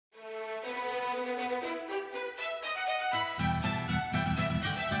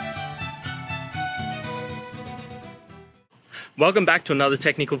Welcome back to another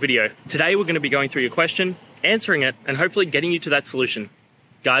technical video. Today we're going to be going through your question, answering it, and hopefully getting you to that solution.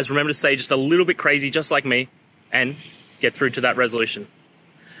 Guys, remember to stay just a little bit crazy just like me and get through to that resolution.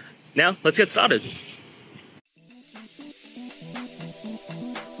 Now, let's get started.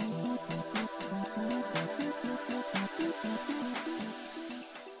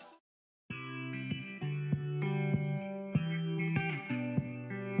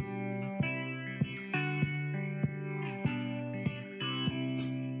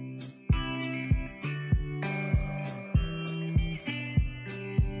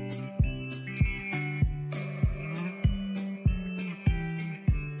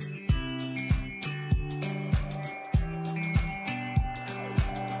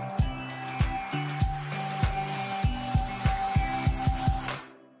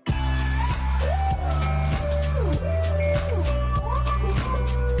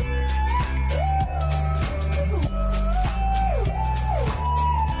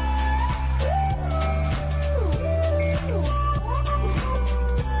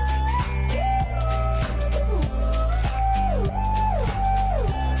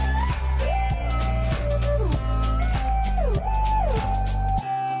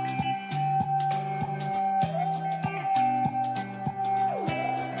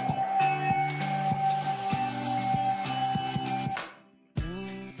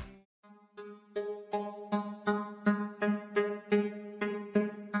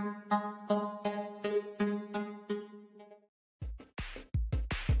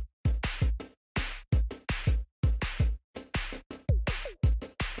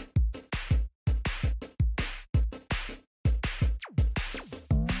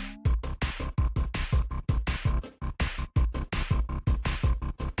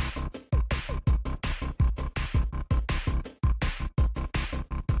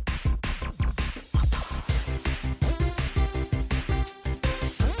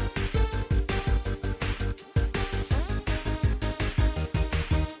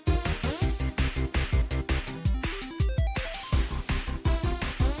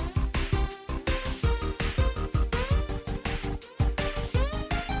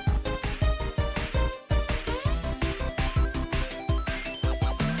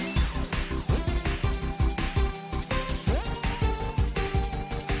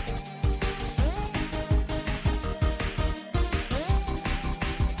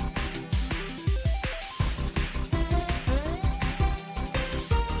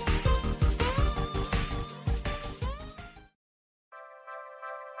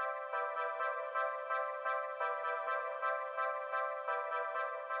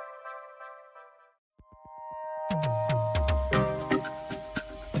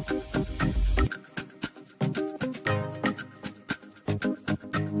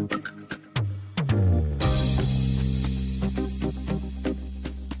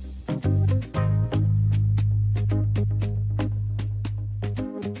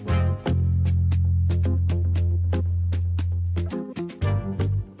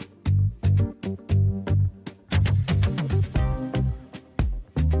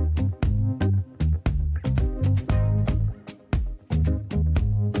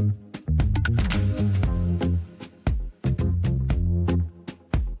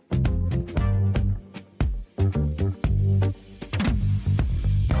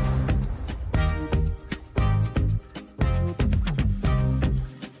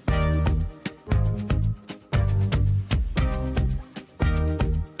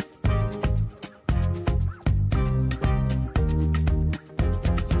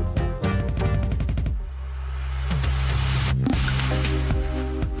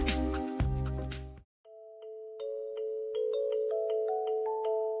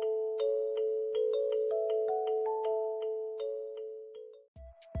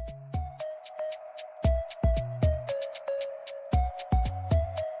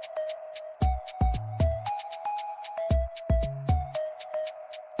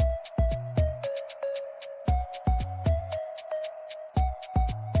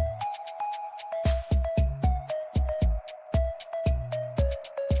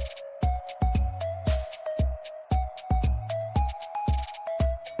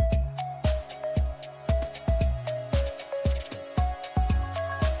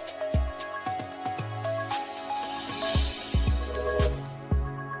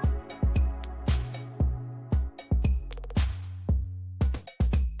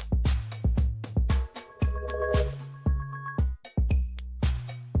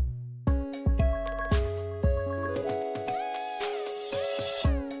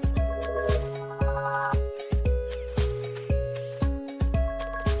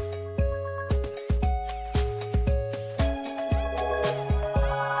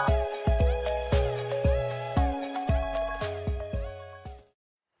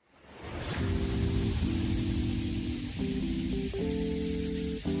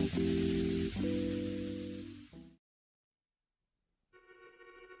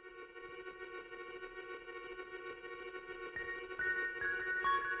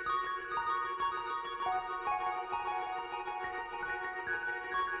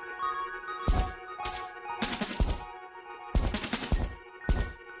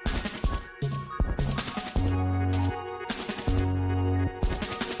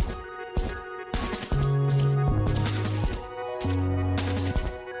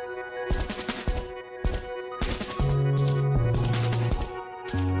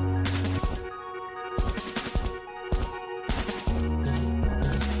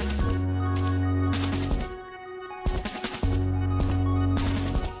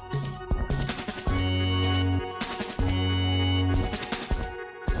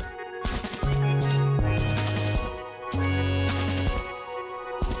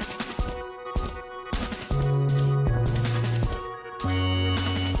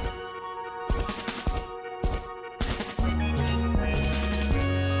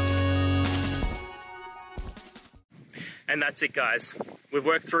 And that's it, guys. We've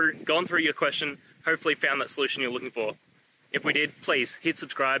gone through your question, hopefully found that solution you're looking for. If we did, please hit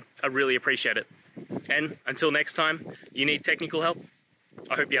subscribe. I really appreciate it. And until next time, you need technical help?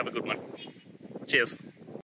 I hope you have a good one. Cheers.